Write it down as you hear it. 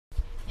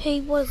Hey,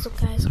 what's up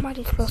guys, my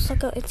name is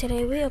MostLucko and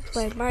today we are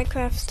playing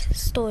Minecraft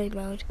Story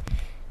Mode.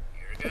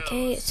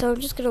 Okay, so I'm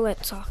just gonna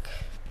let talk.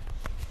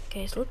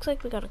 Okay, so it looks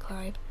like we gotta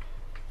climb.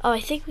 Oh, I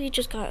think we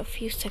just got a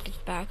few seconds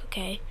back,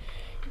 okay.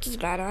 It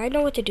doesn't matter, I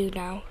know what to do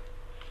now.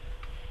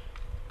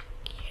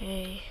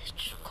 Okay,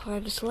 just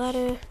climb this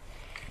ladder.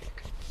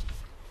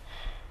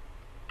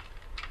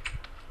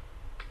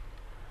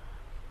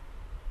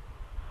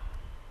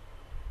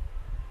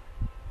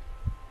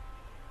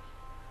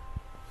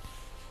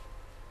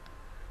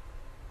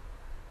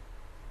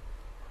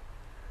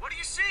 What do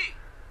you see?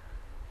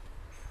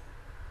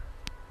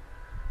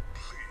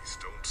 Please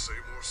don't say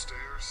more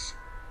stairs.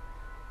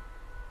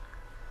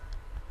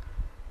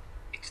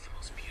 It's the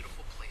most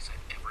beautiful place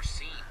I've ever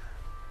seen.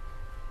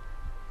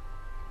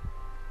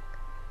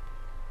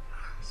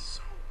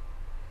 So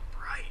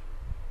bright.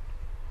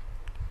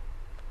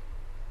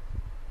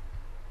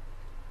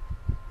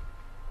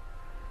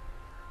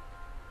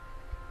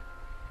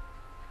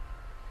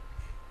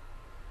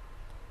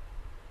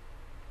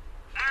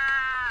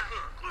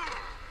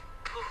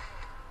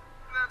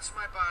 That's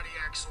my body,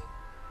 Axel.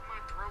 My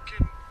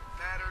broken,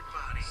 battered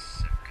body.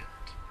 Second.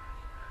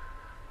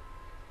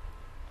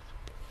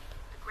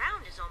 The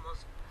ground is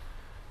almost...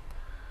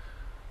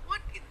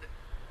 What in the...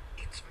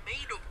 It's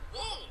made of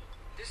wool.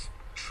 This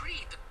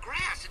tree, the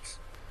grass,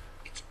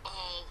 it's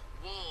all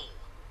wool.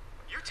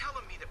 You're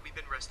telling me that we've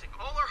been resting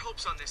all our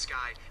hopes on this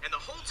guy, and the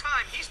whole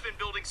time he's been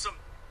building some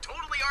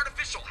totally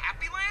artificial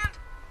happy land?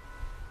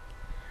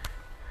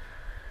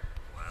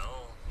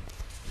 Well,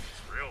 it's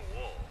real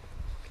wool.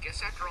 I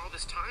guess after all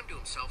this time to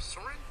himself,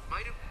 Soren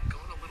might have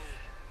gone a little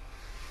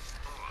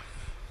off.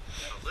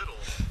 A little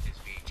is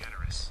being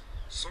generous.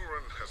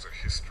 Soren has a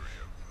history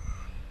of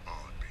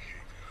odd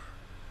behavior.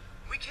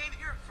 We came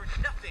here for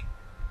nothing.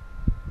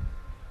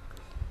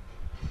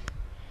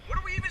 What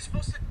are we even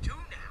supposed to do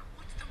now?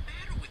 What's the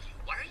matter with you?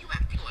 Why are you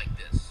acting like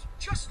this?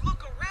 Just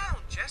look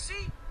around,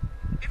 Jesse.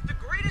 If the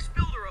greatest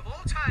builder of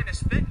all time has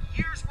spent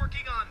years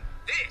working on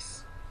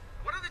this,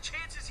 what are the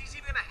chances he's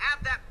even gonna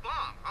have that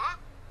bomb, huh?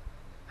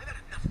 I've had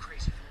enough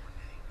crazy for one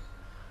day.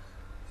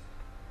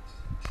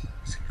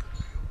 Is he gonna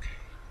be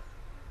okay?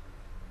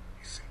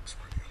 He seems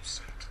pretty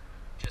upset.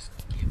 Just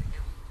give him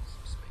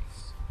some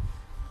space.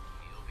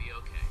 He'll be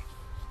okay.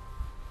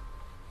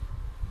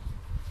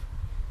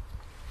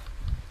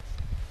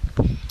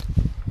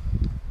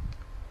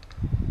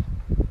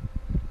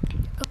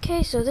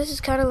 Okay, so this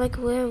is kind of like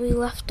where we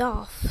left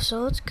off,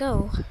 so let's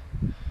go.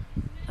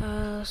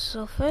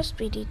 So first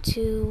we need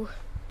to...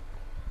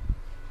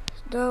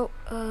 is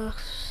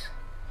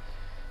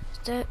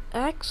that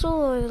axle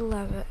or the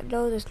lever?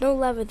 No, there's no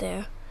lever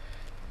there.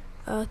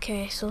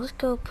 Okay, so let's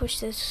go push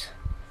this,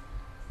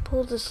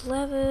 pull this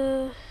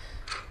lever.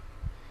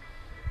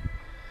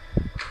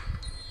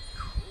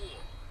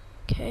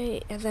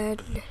 Okay, and then,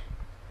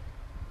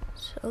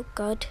 so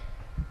good.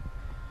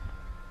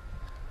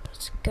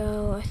 Let's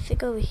go, I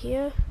think over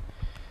here.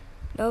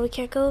 No, we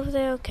can't go over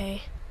there,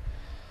 okay.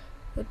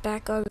 We're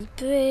back on the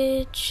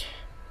bridge.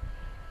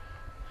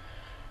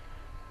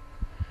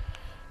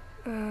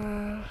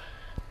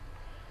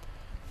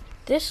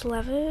 This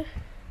lever.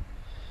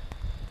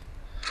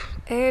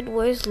 And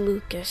where's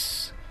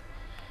Lucas?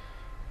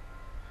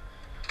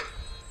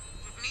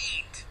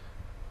 Neat.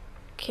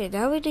 Okay,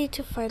 now we need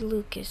to find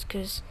Lucas,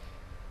 cause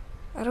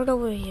I don't know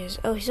where he is.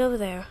 Oh, he's over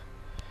there.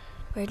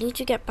 I need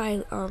to get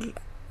by.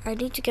 I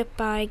need to get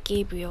by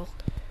Gabriel.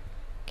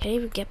 Can I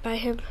even get by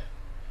him?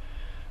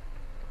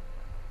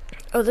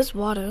 Oh, there's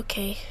water.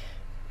 Okay.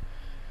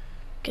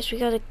 Guess we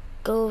gotta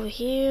go over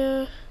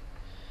here.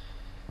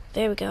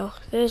 There we go.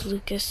 There's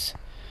Lucas.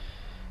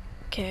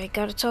 Okay, I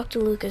gotta talk to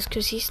Lucas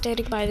because he's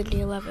standing by the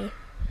near lever.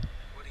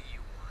 What do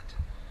you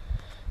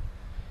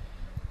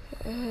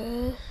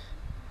want?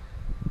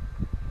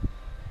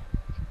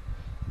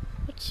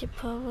 What's your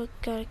problem?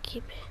 Gotta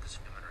keep it. Because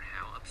no matter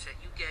how upset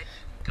you get,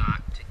 you've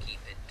got to keep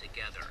it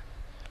together.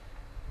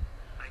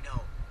 I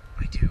know.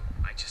 I do.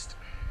 I just...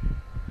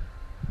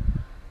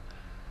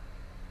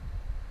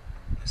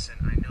 Listen,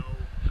 I know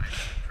I've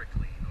been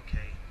prickly,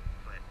 okay?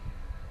 But...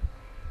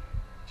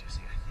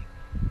 Jesse, I think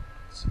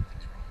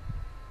something's wrong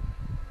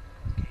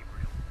with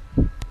Gabriel. I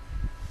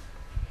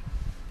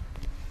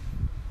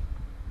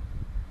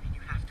mean,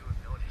 you have to have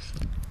noticed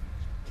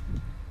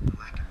the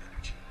lack of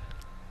energy.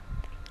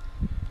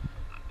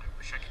 I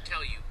wish I could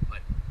tell you,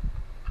 but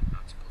I'm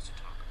not supposed to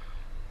talk about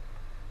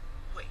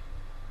it. Wait,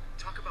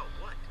 talk about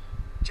what?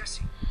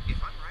 Jesse, if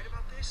I'm right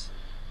about this,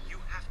 you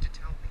have to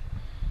tell me.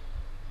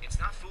 It's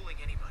not fooling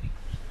anybody.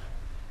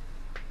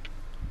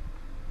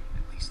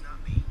 At least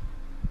not me.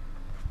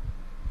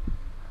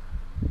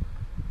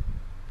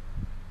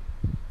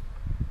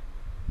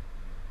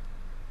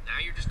 Now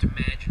you're just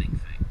imagining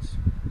things.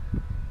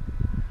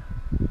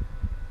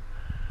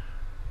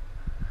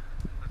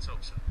 Let's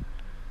hope so.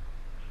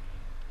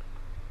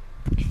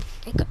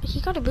 He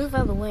gotta move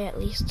out of the way at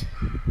least.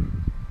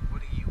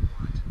 What do you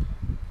want?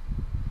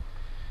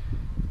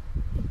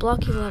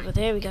 Blocking lever.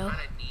 There we go.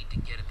 I need to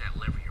get at that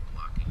lever you're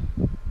blocking.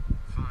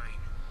 Fine.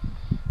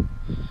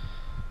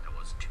 That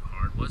wasn't too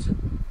hard, was it?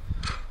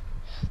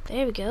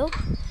 There we go.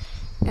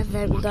 And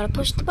then we gotta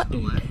push the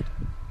button.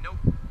 Nope.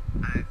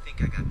 I think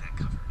I got that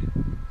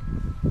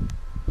covered.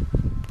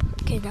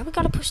 Okay, now we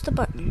gotta push the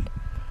button.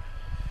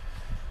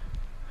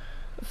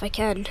 If I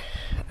can.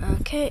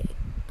 Okay,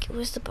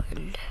 where's the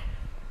button?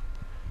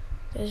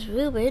 There's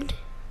Ruben.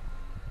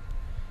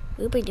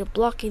 Ruben, you're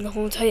blocking the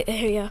whole entire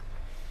area.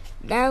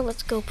 Now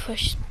let's go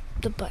push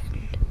the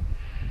button.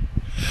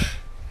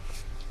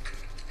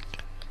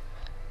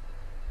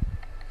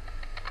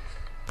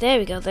 There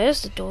we go,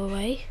 there's the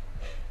doorway.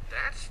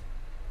 That's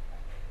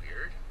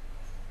weird.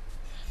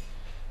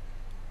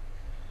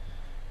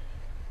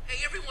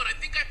 Hey everyone, I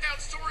think I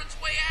found Soren's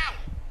way out!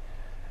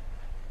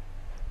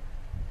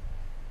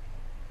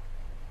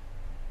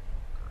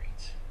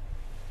 Great.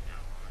 Now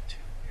on to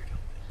Weirdo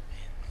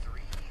in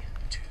 3,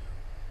 2,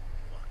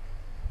 1.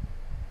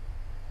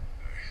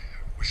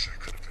 I wish I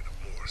could have been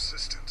of more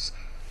assistance.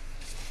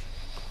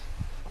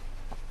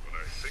 When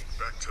I think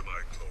back to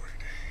my glory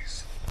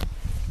days.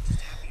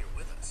 Just happy you're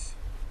with us.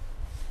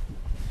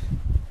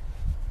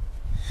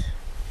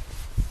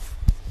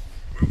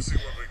 We'll see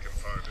what we can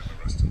find in the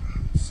rest of the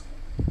house.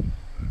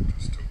 I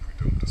just hope we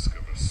don't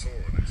discover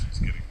Soren as he's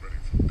getting ready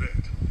for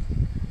bed.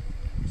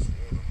 It's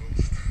one of the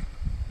most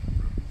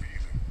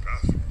revealing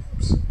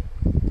bathrooms.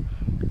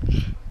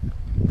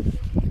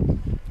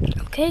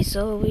 Okay,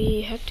 so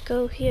we have to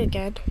go here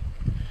again.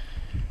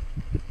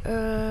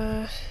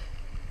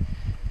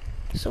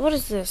 So what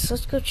is this?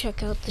 Let's go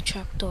check out the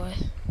trapdoor.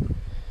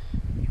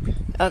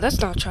 Oh,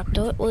 that's not a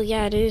trapdoor. Well,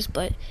 yeah, it is,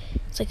 but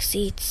it's like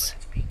seats.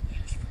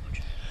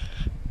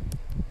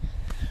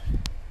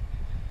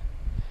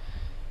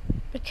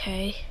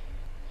 Okay.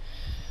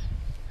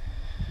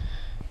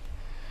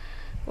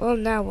 Well,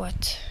 now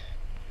what?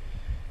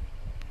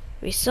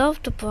 We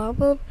solved the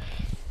problem.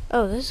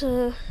 Oh, there's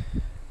a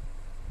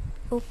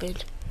open.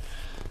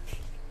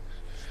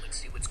 Let's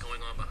see what's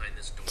going on behind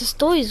this door. The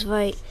story's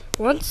right.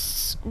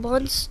 Once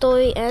one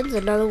story ends,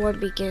 another one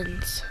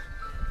begins.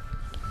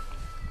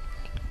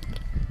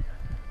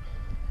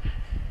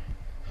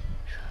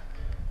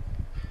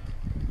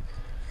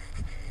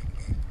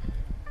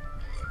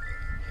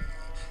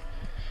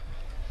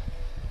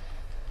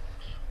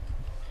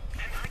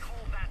 And I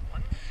call that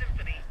one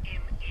Symphony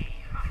in E.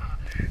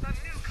 A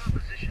new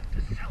composition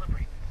to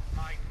celebrate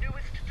my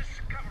newest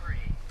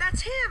discovery.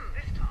 That's him!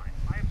 This time,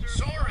 I observed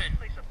Soren!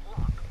 place a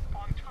block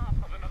on top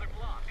of another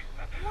block.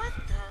 What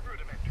the?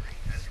 Rudimentary.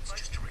 It's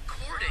just a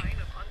recording.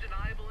 Sign of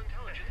undeniable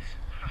intelligence.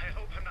 I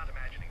hope I'm not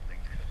imagining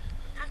things.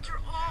 After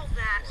all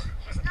that,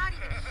 he's not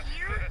even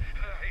here?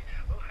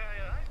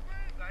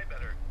 I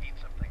better eat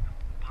something. I'm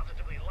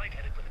positively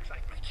lightheaded with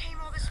excitement. We came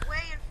all this way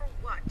and for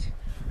what?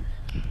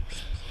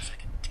 So close I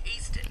can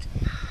taste it.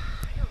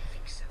 I don't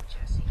think so,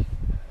 Jesse.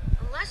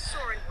 Unless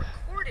Soren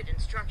recorded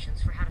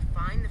instructions for how to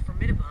find the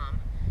Formidabomb,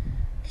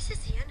 this is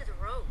the end of the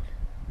road.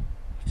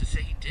 Who's to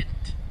say he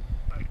didn't?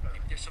 Maybe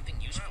there's something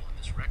useful in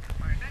this record.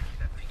 My next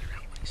step, figure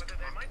out what he's whether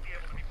talking they might be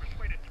able to about. be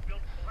persuaded to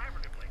build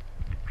collaboratively.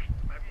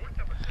 I've worked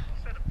up a simple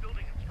set of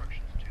building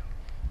instructions to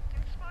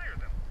inspire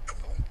them.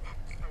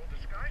 I will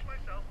disguise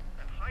myself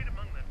and hide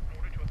among them in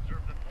order to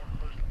observe them more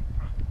closely.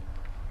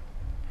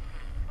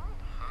 Oh,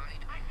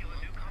 Hide. I feel a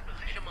new Hide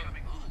composition among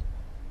coming. who?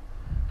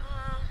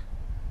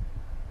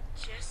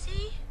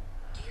 Jesse?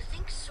 Do you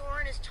think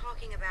Soren is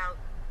talking about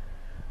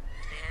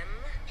them?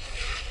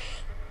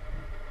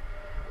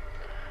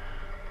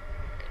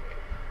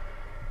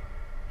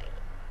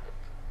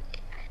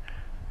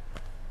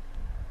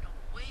 No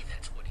way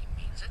that's what he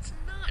means. That's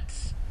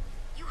nuts.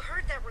 You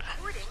heard that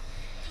recording.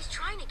 He's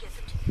trying to get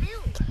them to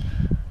build.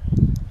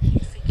 Do you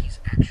think he's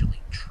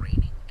actually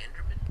training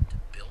Enderman to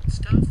build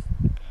stuff?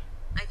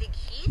 I think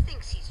he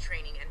thinks he's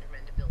training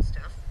Endermen to build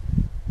stuff.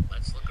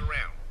 Let's look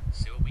around.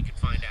 See what we can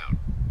find out.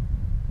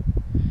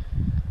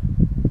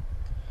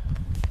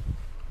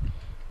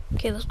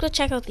 Okay, let's go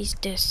check out these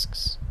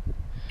discs.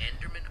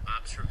 Enderman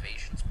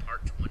Observations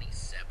Part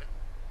 27.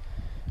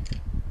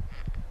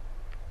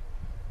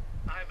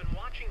 I've been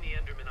watching the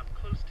Enderman up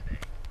close today,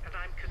 and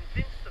I'm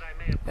convinced that I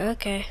may have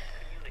Okay,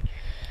 communicated.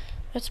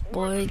 that's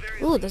boring.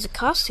 Ooh, there's a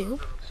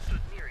costume. Stood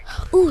near each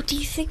other. Ooh, do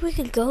you think we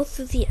can go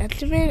through the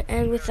Enderman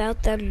and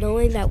without them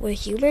knowing that we're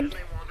human? They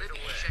wanted to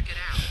check it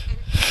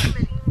out.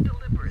 An Enderman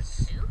deliberate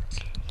suit?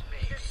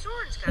 Their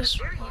Soren's got Yes. a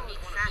very unique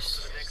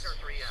facet to this.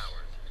 3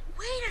 hours.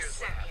 Wait a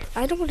second.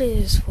 I know what it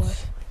is for. In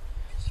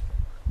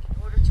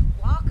order to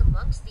walk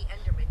amongst the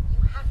Endermen,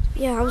 you have to be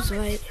Yeah, I was an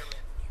right. Enderman.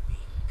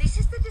 This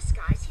is the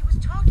disguise he was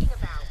talking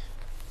about.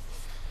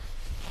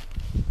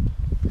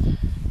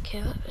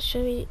 Okay,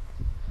 should we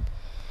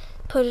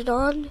put it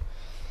on?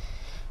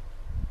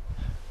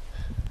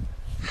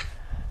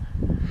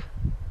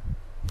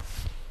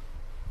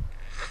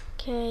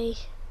 Okay.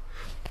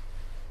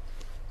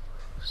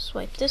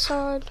 Swipe this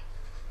on.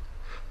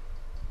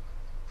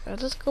 Now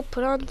let's go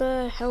put on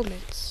the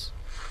helmets.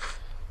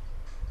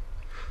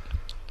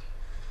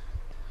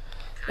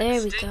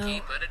 There we Stinky,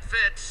 go. but it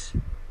fits.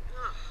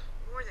 Ugh,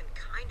 more than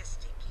kinda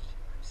stinky,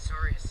 I'm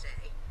sorry to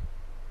say.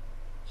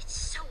 It's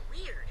so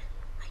weird.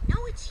 I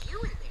know it's you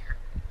in there,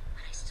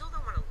 but I still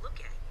don't want to look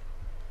at you.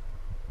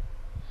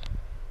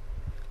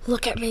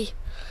 Look at me.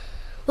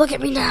 Look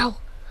at me now.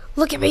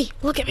 Look at me.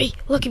 Look at me.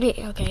 Look at me.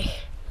 Okay.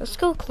 Let's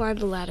go climb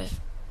the ladder.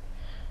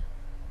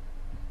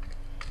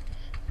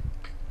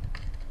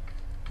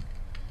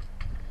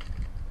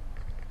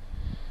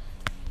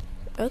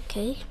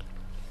 Okay.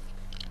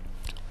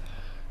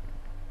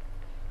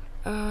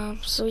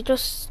 So we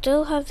just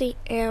still have the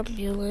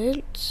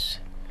ambulance.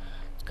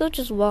 Let's go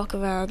just walk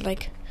around,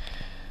 like,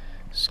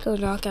 let's go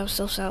knock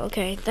ourselves out.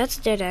 Okay, that's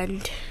a dead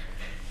end.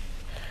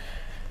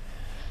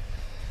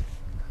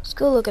 Let's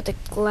go look at the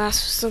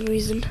glass for some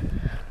reason.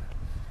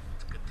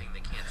 It's a good thing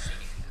they can't see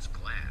me through this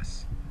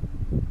glass.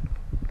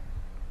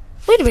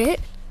 Wait a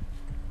minute.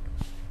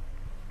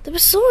 There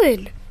was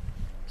Soren.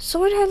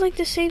 Soren had like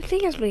the same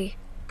thing as me.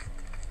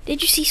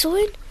 Did you see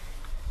Soren?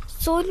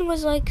 Soren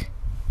was like,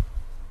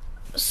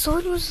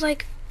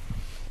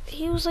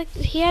 he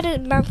had a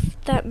mouth,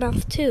 that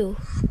mouth too.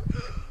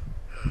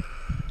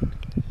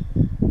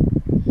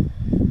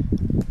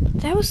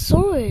 That was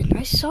Soren.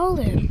 I saw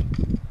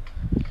him.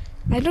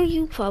 I know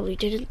you probably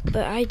didn't,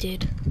 but I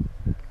did.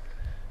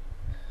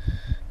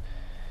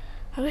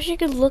 I wish I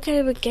could look at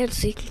him again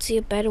so you can see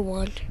a better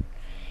one.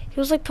 He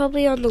was like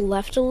probably on the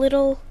left a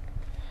little.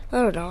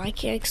 I don't know, I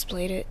can't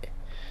explain it.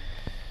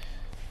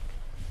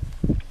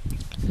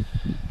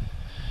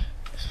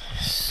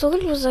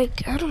 Someone was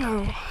like, I don't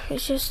know,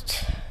 it's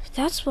just,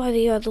 that's why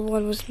the other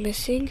one was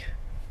missing.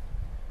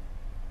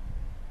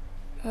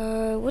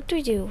 What do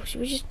we do?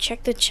 Should we just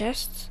check the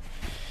chests?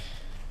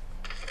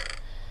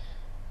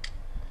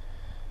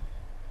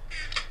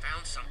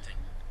 Found something.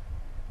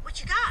 What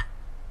you got?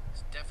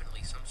 It's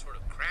definitely some sort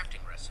of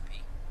crafting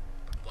recipe.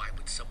 But why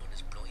would someone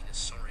as brilliant as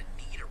Soren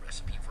need a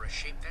recipe for a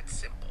shape that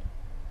simple?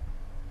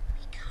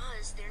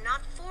 Because they're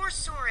not for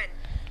Soren.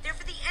 They're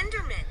for the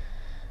Endermen.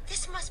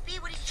 This must be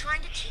what he's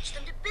trying to teach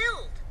them to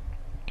build.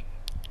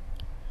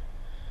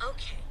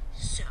 Okay,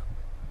 so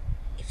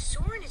if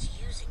Soren is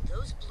using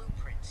those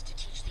blueprints to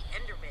teach the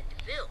Endermen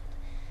to build,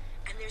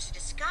 and there's a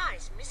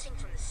disguise missing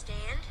from the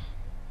stand,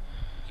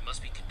 He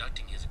must be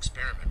conducting his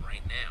experiment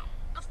right now.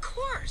 of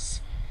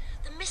course.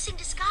 The missing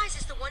disguise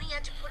is the one he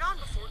had to put on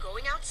before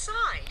going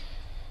outside.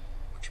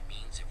 Which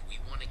means if we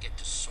want to get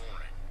to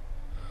Soren,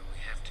 we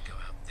have to go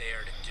out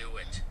there to do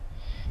it.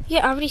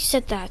 Yeah, I already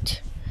said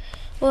that.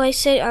 Well, I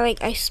said,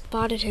 I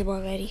spotted him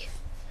already.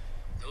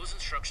 Those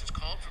instructions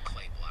called for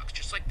clay blocks,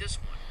 just like this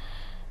one.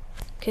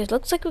 Okay, it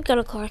looks like we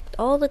gotta collect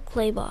all the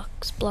clay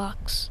blocks. I'll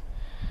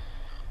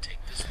take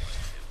this one too.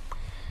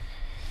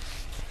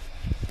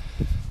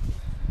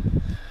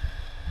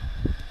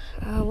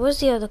 Where's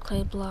the other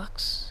clay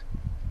blocks?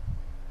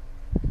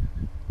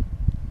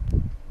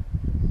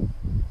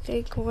 I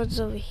think one's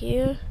over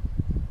here.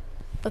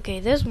 Okay,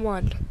 there's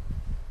one.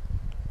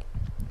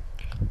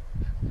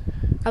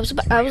 I was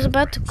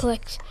about to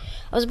collect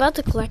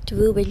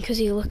Ruben because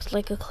he looks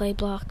like a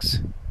block.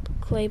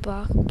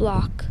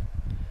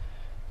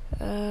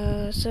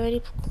 So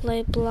any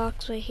clay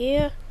blocks right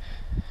here?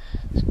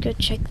 Let's go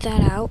check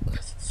that out.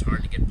 Guess it's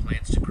hard to get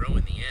plants to grow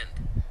in the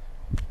end.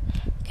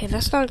 Okay,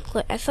 that's not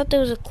clay. I thought there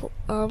was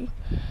a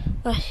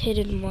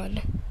hidden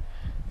one.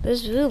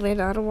 There's Ruben.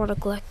 I don't want to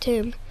collect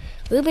him.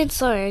 Ruben,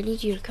 sorry, I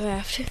need you to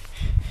craft.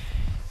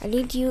 I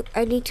need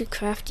to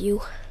craft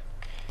you.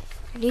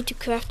 I need to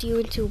craft you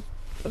into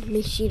a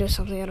machine or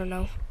something, I don't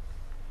know.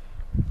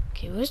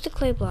 Okay, where's the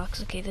clay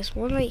blocks? Okay, there's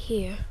one right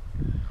here.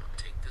 I'll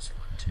take this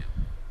one too.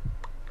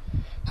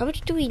 How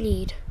much do we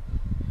need?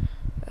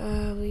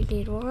 We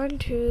need 1,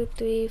 2,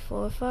 3,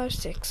 4, 5,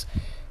 6.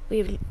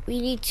 We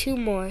need 2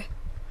 more.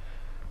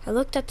 I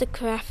looked at the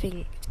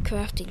crafting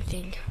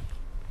thing.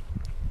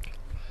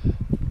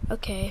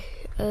 Okay,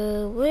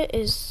 where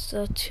is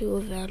the 2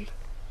 of them?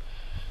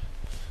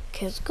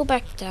 Okay, let's go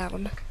back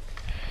down.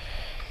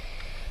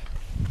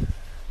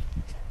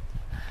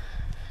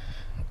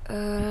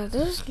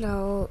 There's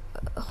no,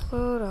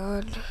 hold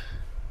on.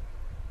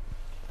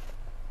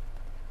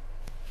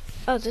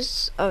 Oh,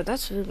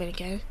 that's Ruben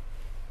again.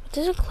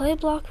 There's a clay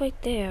block right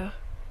there.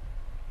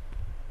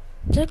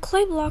 There's a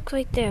clay block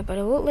right there, but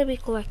it won't let me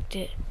collect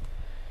it.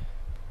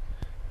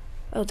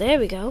 Oh, there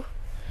we go.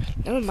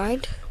 Never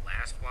mind. The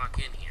last block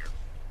in here.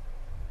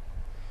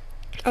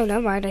 Oh,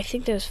 never mind. I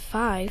think there's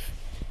 5.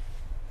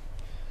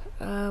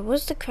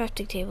 Where's the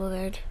crafting table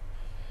then?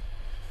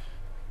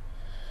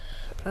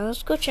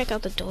 Let's go check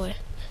out the door.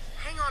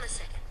 Hang on a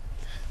second.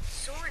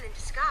 Soren in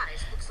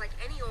disguise looks like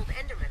any old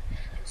Enderman,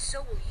 and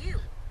so will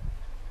you.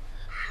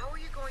 How are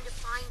you going to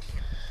find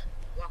him?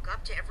 Walk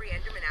up to every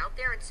Enderman out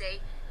there and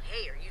say,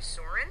 "Hey, are you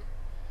Soren?"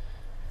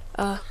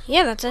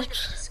 Yeah, that's The point it.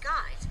 of the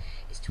disguise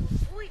is to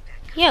avoid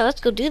that kind Yeah, let's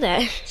go do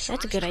that. That's a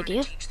Soren's good trying to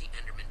idea. teach the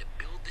Enderman to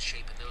build the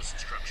shape of those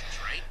instructions,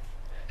 right?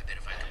 I bet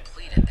if I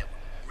complete it, that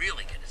would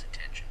really get his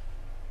attention.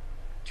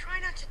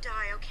 Try not to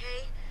die,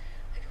 okay?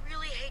 I'd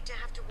really hate to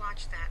have to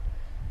watch that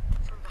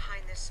from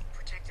behind this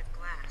protective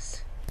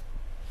glass.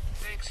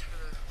 Thanks for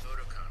the vote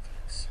of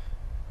confidence.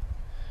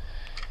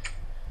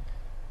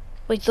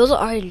 Wait, those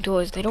are iron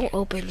doors. They don't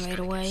open Just right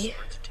gotta get away.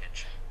 Soren's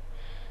attention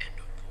and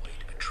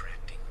avoid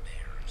attracting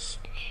theirs.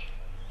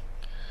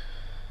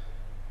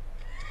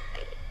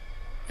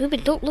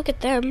 Ruben, don't look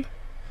at them.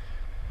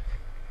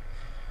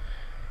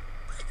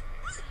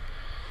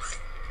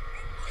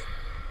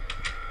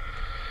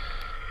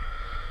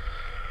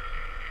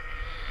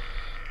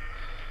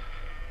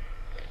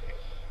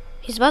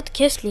 He's about to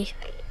kiss me.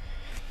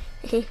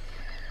 Okay,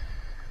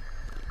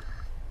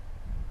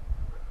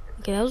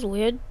 that was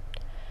weird.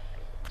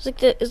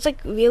 It's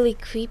like really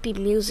creepy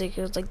music.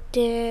 It was like,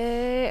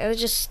 and it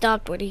just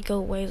stopped when he go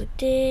away. Like,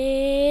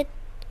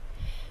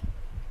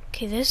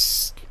 okay,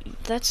 that's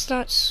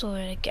not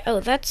sword. Oh,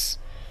 that's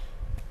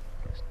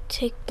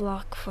take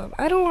block from.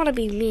 I don't want to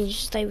be mean,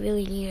 just I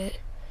really need it.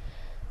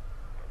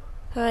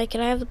 Alright,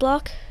 can I have the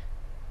block?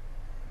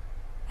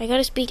 I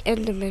gotta speak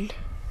Enderman.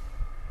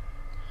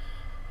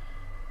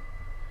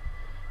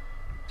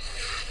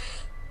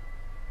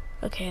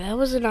 Okay, that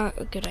was not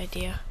a good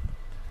idea.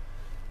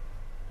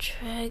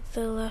 Drag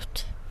the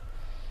left.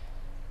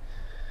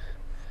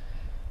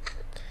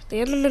 The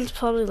Enderman's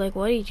probably like,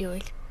 what are you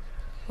doing?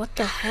 What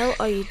the hell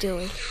are you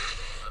doing?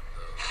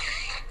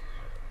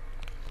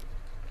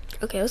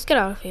 Okay, let's get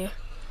out of here.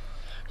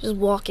 Just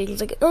walking.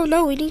 It's like, oh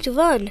no, we need to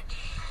run.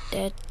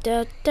 Da,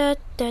 da, da,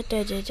 da,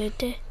 da, da, da,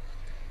 da.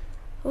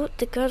 Oh,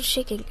 the ground's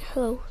shaking.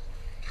 Hello.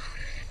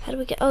 How do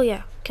we get? Oh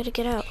yeah, gotta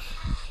get out.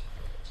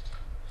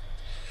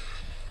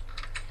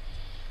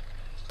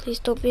 Please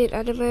don't be an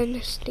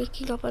Enderman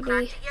sneaking up on me.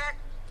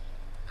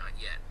 Not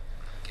yet.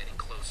 Getting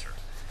closer.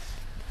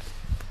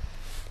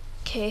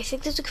 Okay, I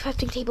think there's a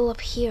crafting table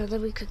up here, and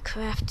then we could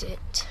craft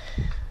it.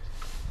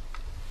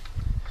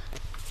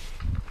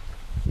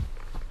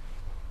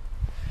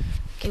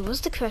 Okay,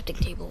 what's the crafting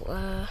table?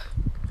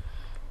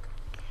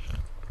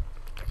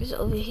 Is it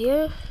over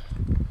here?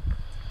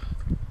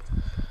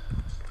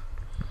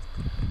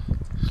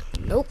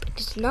 Nope,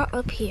 it's not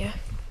up here.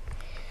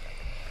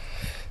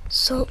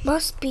 So it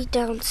must be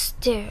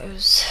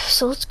downstairs.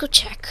 So let's go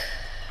check.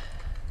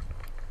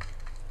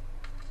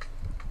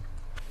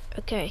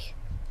 Okay.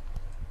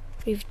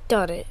 We've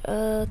done it.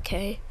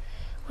 Okay.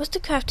 What's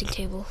the crafting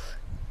table?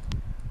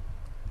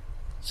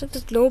 So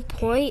there's no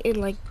point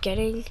in like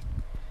getting,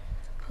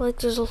 like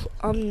there's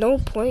no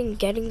point in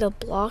getting the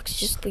blocks.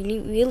 Just we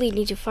really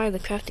need to find the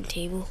crafting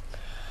table.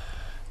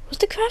 What's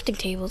the crafting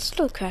table? There's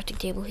no crafting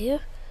table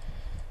here.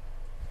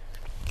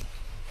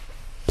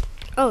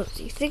 Oh,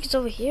 do you think it's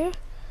over here?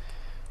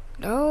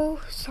 No,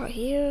 it's not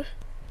here.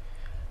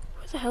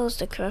 Where the hell is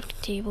the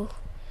crafting table?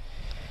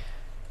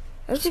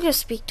 I'm just gonna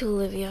speak to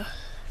Olivia.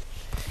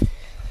 You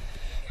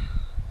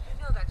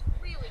know that's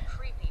really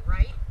creepy,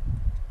 right?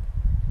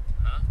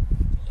 Huh?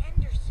 The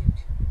ender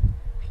suit.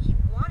 I keep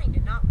wanting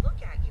to not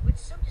look at you.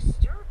 It's so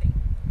disturbing.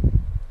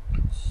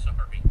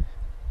 Sorry.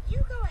 You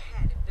go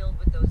ahead and build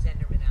with those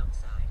endermen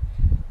outside.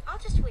 I'll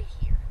just wait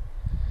here.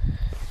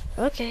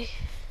 Okay.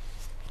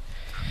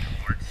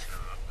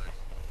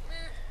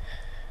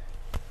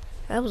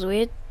 That was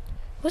weird.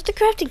 What's the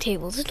crafting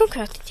table? There's no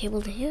crafting table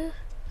in here.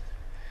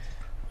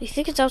 You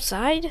think it's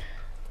outside?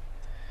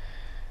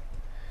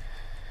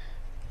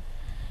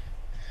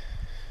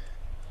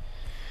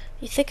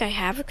 You think I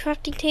have a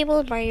crafting table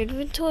in my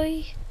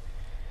inventory?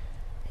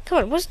 Come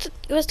on, where's the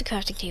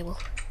crafting table?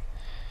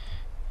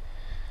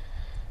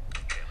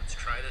 Okay, let's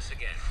try this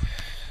again.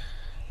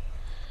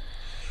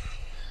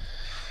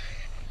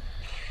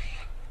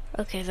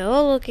 Okay, they're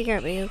all looking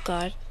at me. Oh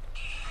god.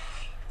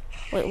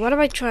 Wait, what am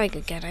I trying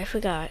again? I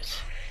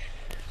forgot.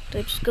 Do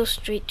I just go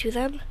straight to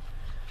them?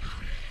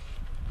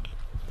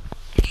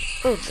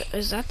 Oh,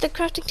 is that the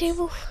crafting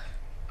table?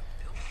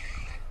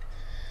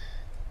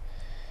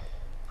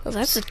 Oh,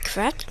 that's the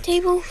crafting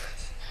table?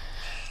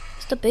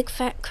 It's the big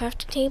fat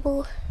crafting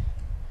table?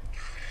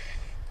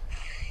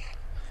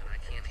 I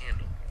can't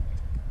handle.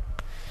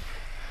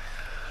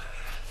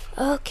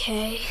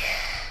 Okay.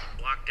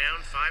 Block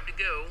down, 5 to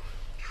go.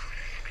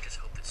 I just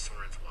hope that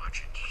Soren's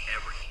watching,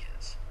 wherever he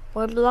is.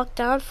 1 block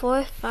down,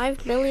 4,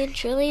 5 million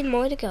trillion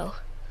more to go.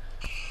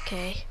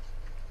 Okay.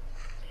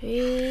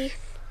 3,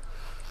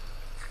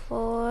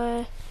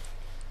 4.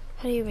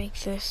 How do you make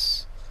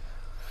this?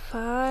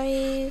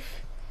 5,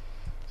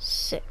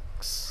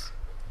 6.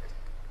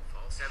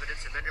 False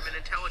evidence of Enderman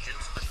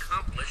intelligence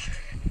accomplished.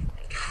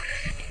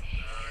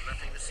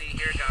 Nothing to see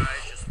here,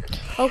 guys. Just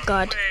Oh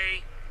god.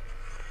 away.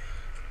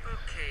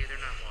 Okay, they're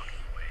not walking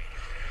away.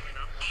 They're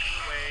not walking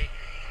away.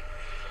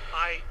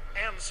 I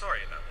am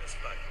sorry about this,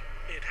 but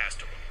it has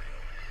to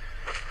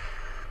look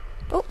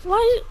real.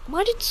 Oh,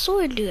 why did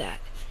Soren do that?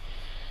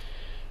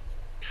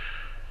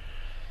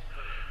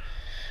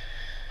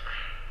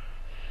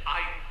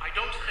 I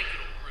don't think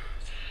it'll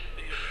bruise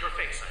your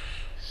face.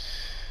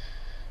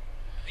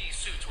 These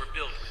suits were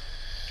built with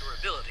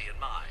durability in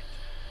mind.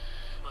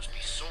 It must be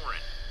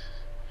Soren.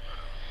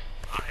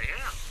 I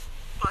am,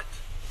 but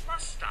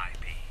must I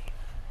be?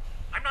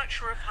 I'm not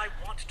sure if I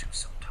want to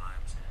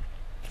sometimes.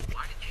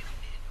 Why did you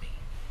hit me?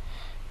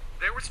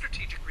 There were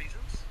strategic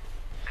reasons,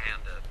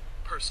 and a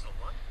personal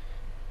one.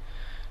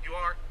 You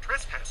are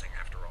trespassing,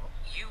 after all.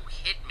 You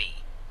hit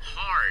me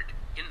hard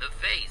in the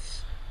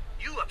face.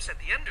 You upset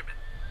the Enderman,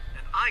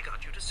 and I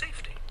got you to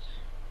safety.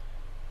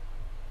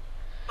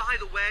 By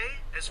the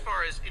way, as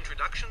far as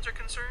introductions are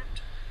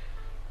concerned,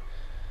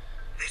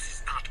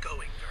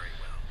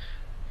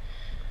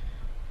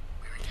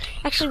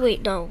 Actually,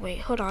 wait, no,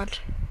 wait, hold on.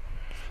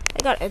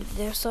 I gotta end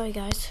there, sorry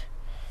guys.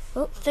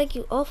 Well, thank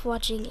you all for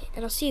watching,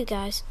 and I'll see you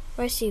guys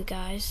when I see you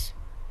guys.